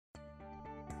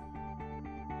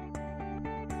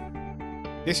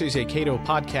This is a Cato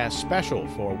podcast special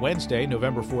for Wednesday,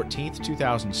 November 14th,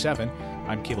 2007.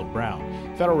 I'm Caleb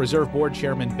Brown. Federal Reserve Board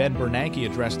Chairman Ben Bernanke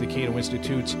addressed the Cato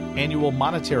Institute's annual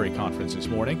monetary conference this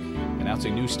morning,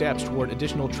 announcing new steps toward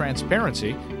additional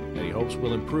transparency that he hopes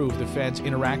will improve the Fed's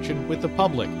interaction with the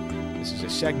public. This is a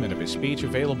segment of his speech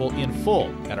available in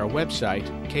full at our website,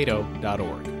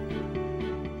 cato.org.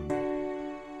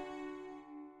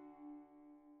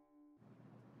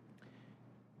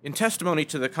 In testimony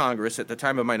to the Congress at the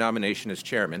time of my nomination as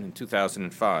chairman in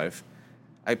 2005,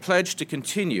 I pledged to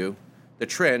continue the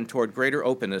trend toward greater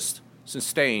openness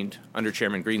sustained under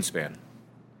Chairman Greenspan.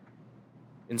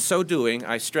 In so doing,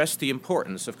 I stressed the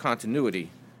importance of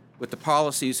continuity with the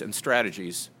policies and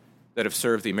strategies that have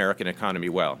served the American economy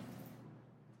well.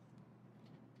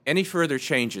 Any further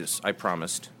changes, I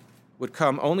promised, would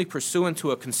come only pursuant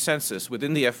to a consensus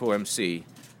within the FOMC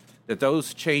that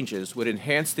those changes would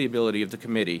enhance the ability of the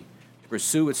committee to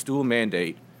pursue its dual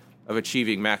mandate of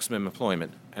achieving maximum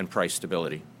employment and price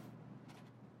stability.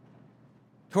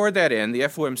 Toward that end, the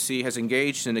FOMC has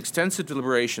engaged in extensive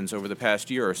deliberations over the past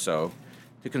year or so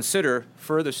to consider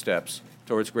further steps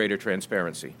towards greater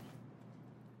transparency.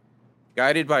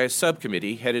 Guided by a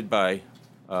subcommittee headed by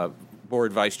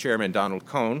Board Vice Chairman Donald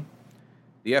Cohn,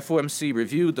 the FOMC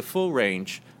reviewed the full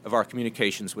range of our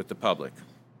communications with the public.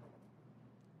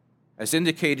 As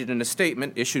indicated in a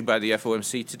statement issued by the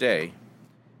FOMC today,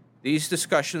 these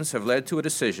discussions have led to a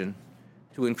decision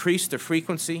to increase the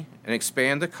frequency and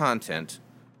expand the content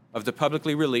of the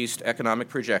publicly released economic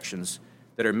projections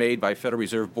that are made by Federal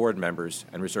Reserve Board members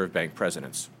and Reserve Bank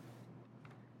presidents.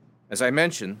 As I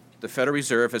mentioned, the Federal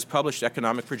Reserve has published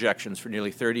economic projections for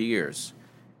nearly 30 years,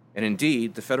 and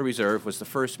indeed, the Federal Reserve was the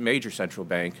first major central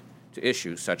bank to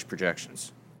issue such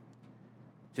projections.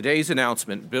 Today's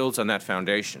announcement builds on that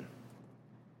foundation.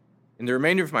 In the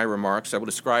remainder of my remarks, I will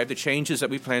describe the changes that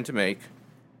we plan to make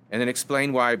and then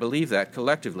explain why I believe that,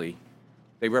 collectively,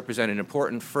 they represent an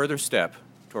important further step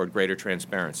toward greater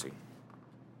transparency.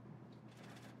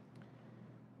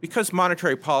 Because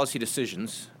monetary policy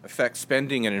decisions affect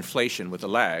spending and inflation with a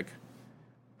lag,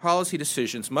 policy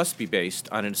decisions must be based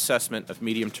on an assessment of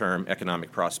medium-term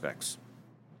economic prospects.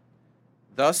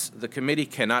 Thus, the committee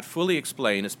cannot fully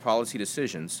explain its policy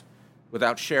decisions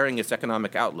without sharing its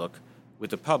economic outlook with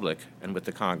the public and with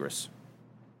the Congress.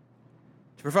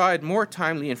 To provide more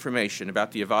timely information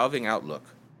about the evolving outlook,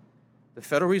 the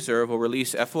Federal Reserve will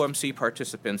release FOMC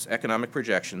participants' economic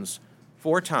projections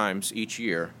 4 times each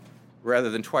year,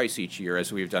 rather than twice each year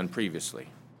as we have done previously.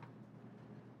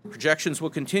 Projections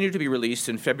will continue to be released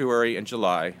in February and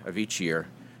July of each year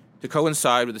to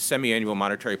coincide with the semi-annual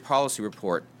monetary policy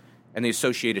report and the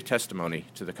associated testimony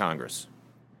to the Congress.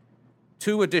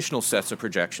 2 additional sets of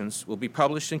projections will be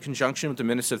published in conjunction with the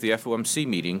minutes of the FOMC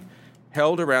meeting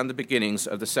held around the beginnings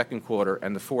of the second quarter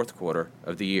and the fourth quarter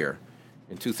of the year.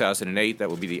 In 2008, that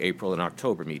will be the April and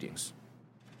October meetings.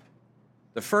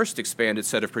 The first expanded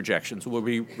set of projections will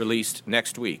be released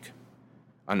next week,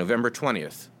 on November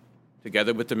 20th,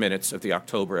 together with the minutes of the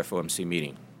October FOMC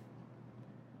meeting.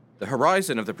 The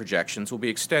horizon of the projections will be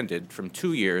extended from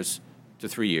 2 years to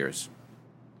 3 years.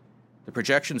 The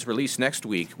projections released next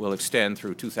week will extend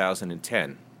through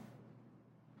 2010.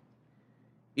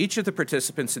 Each of the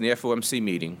participants in the FOMC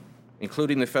meeting,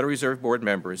 including the Federal Reserve Board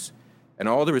members and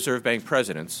all the Reserve Bank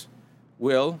presidents,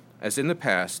 will, as in the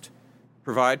past,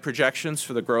 provide projections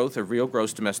for the growth of real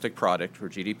gross domestic product, or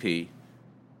GDP,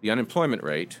 the unemployment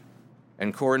rate,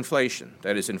 and core inflation,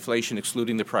 that is, inflation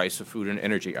excluding the price of food and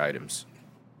energy items.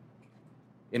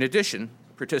 In addition,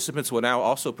 participants will now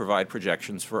also provide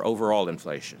projections for overall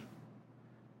inflation.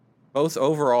 Both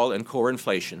overall and core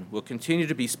inflation will continue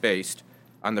to be based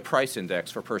on the price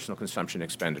index for personal consumption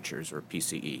expenditures, or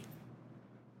PCE.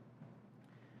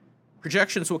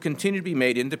 Projections will continue to be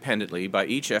made independently by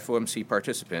each FOMC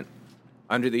participant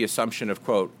under the assumption of,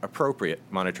 quote, appropriate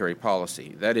monetary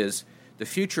policy, that is, the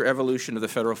future evolution of the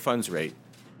federal funds rate,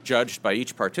 judged by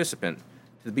each participant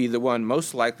to be the one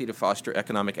most likely to foster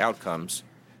economic outcomes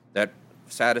that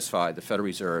satisfy the Federal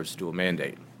Reserve's dual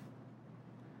mandate.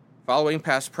 Following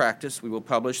past practice, we will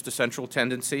publish the central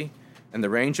tendency and the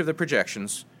range of the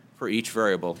projections for each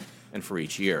variable and for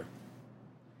each year.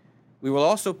 We will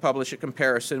also publish a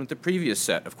comparison with the previous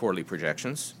set of quarterly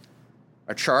projections,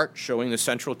 a chart showing the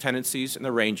central tendencies and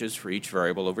the ranges for each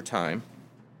variable over time,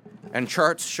 and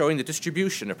charts showing the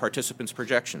distribution of participants'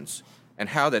 projections and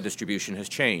how that distribution has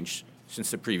changed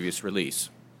since the previous release.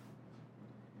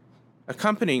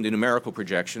 Accompanying the numerical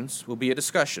projections will be a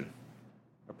discussion,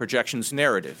 a projections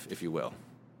narrative, if you will,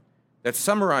 that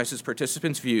summarizes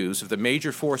participants' views of the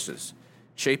major forces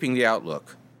shaping the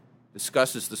outlook,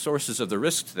 discusses the sources of the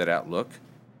risks to that outlook,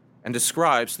 and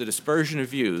describes the dispersion of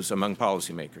views among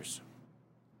policymakers.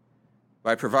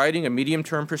 By providing a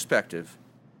medium-term perspective,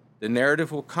 the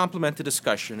narrative will complement the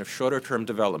discussion of shorter-term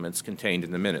developments contained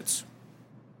in the minutes.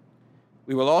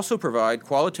 We will also provide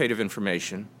qualitative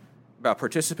information about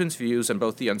participants' views on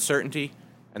both the uncertainty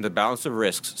and the balance of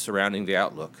risks surrounding the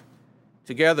outlook,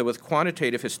 together with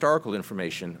quantitative historical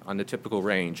information on the typical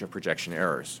range of projection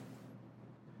errors.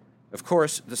 Of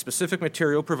course, the specific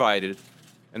material provided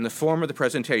and the form of the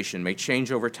presentation may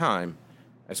change over time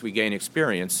as we gain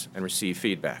experience and receive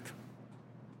feedback.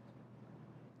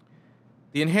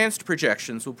 The enhanced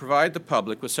projections will provide the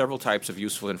public with several types of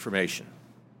useful information.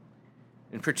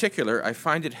 In particular, I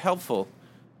find it helpful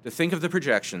to think of the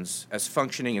projections as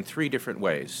functioning in three different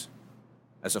ways: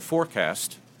 as a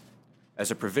forecast, as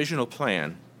a provisional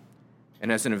plan,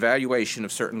 and as an evaluation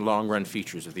of certain long-run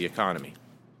features of the economy.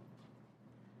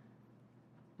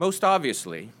 Most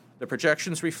obviously, the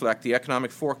projections reflect the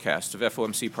economic forecasts of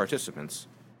FOMC participants,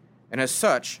 and as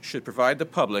such should provide the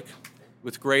public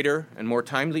with greater and more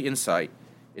timely insight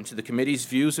into the committee's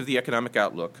views of the economic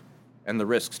outlook and the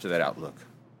risks to that outlook.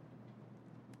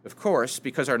 Of course,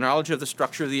 because our knowledge of the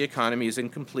structure of the economy is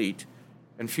incomplete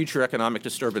and future economic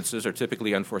disturbances are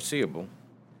typically unforeseeable,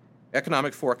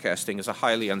 economic forecasting is a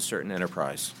highly uncertain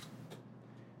enterprise.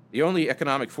 The only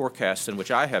economic forecast in which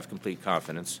I have complete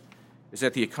confidence is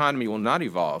that the economy will not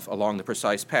evolve along the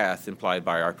precise path implied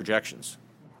by our projections.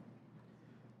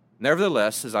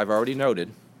 Nevertheless, as I've already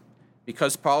noted,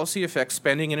 because policy affects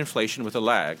spending and inflation with a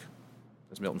lag,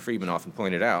 as Milton Friedman often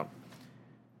pointed out,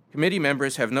 committee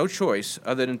members have no choice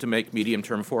other than to make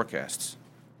medium-term forecasts,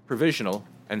 provisional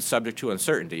and subject to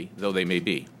uncertainty though they may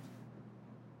be.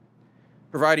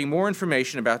 Providing more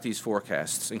information about these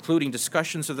forecasts, including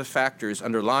discussions of the factors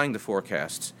underlying the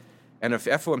forecasts and of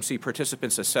FOMC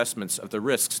participants' assessments of the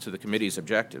risks to the committee's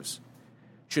objectives,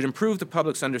 should improve the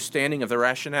public's understanding of the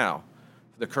rationale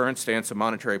for the current stance of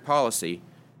monetary policy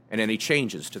and any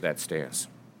changes to that stance.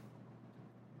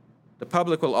 The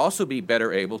public will also be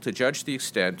better able to judge the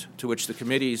extent to which the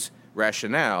committee's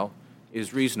rationale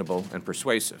is reasonable and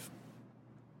persuasive.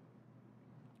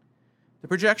 The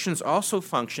projections also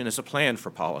function as a plan for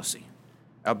policy,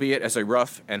 albeit as a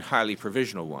rough and highly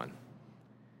provisional one.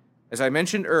 As I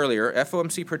mentioned earlier,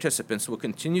 FOMC participants will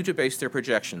continue to base their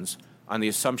projections on the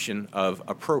assumption of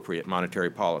appropriate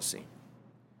monetary policy.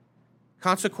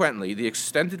 Consequently, the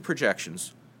extended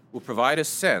projections will provide a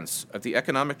sense of the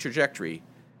economic trajectory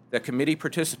that committee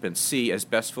participants see as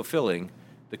best fulfilling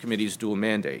the committee's dual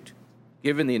mandate,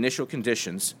 given the initial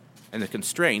conditions and the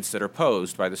constraints that are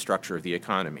posed by the structure of the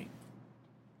economy.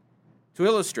 To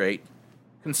illustrate,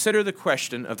 consider the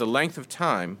question of the length of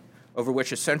time over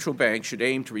which a central bank should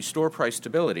aim to restore price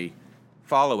stability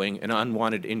following an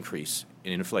unwanted increase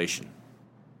in inflation.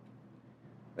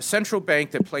 A central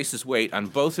bank that places weight on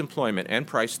both employment and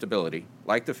price stability,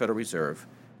 like the Federal Reserve,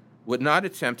 would not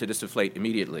attempt to disinflate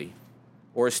immediately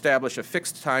or establish a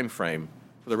fixed time frame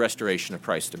for the restoration of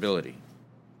price stability.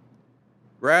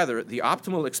 Rather, the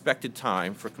optimal expected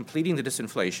time for completing the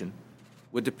disinflation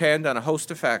would depend on a host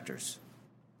of factors,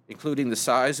 including the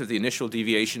size of the initial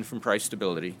deviation from price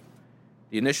stability,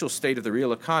 the initial state of the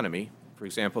real economy, for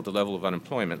example, the level of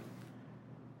unemployment,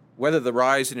 whether the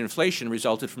rise in inflation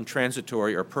resulted from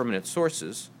transitory or permanent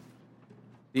sources,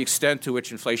 the extent to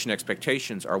which inflation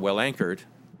expectations are well anchored,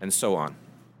 and so on.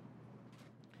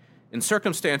 In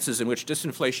circumstances in which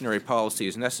disinflationary policy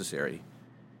is necessary,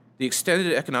 the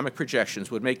extended economic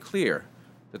projections would make clear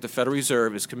that the Federal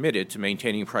Reserve is committed to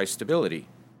maintaining price stability,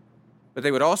 but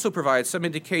they would also provide some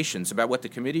indications about what the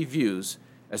committee views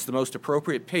as the most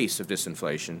appropriate pace of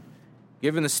disinflation,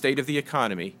 given the state of the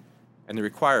economy and the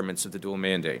requirements of the dual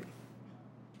mandate.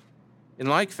 In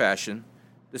like fashion,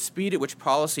 the speed at which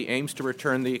policy aims to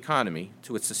return the economy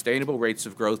to its sustainable rates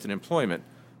of growth and employment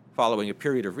following a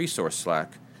period of resource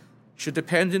slack should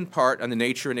depend in part on the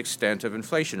nature and extent of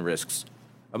inflation risks,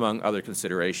 among other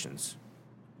considerations.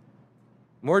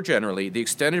 More generally, the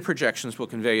extended projections will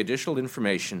convey additional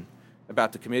information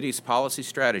about the committee's policy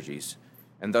strategies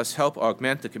and thus help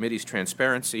augment the committee's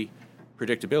transparency,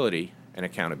 predictability, and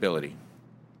accountability.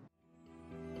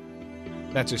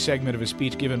 That's a segment of a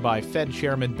speech given by Fed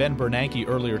Chairman Ben Bernanke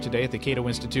earlier today at the Cato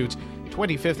Institute's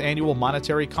 25th Annual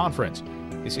Monetary Conference.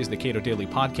 This is the Cato Daily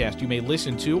Podcast. You may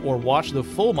listen to or watch the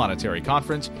full Monetary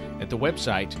Conference at the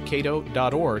website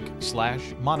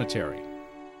cato.org/monetary.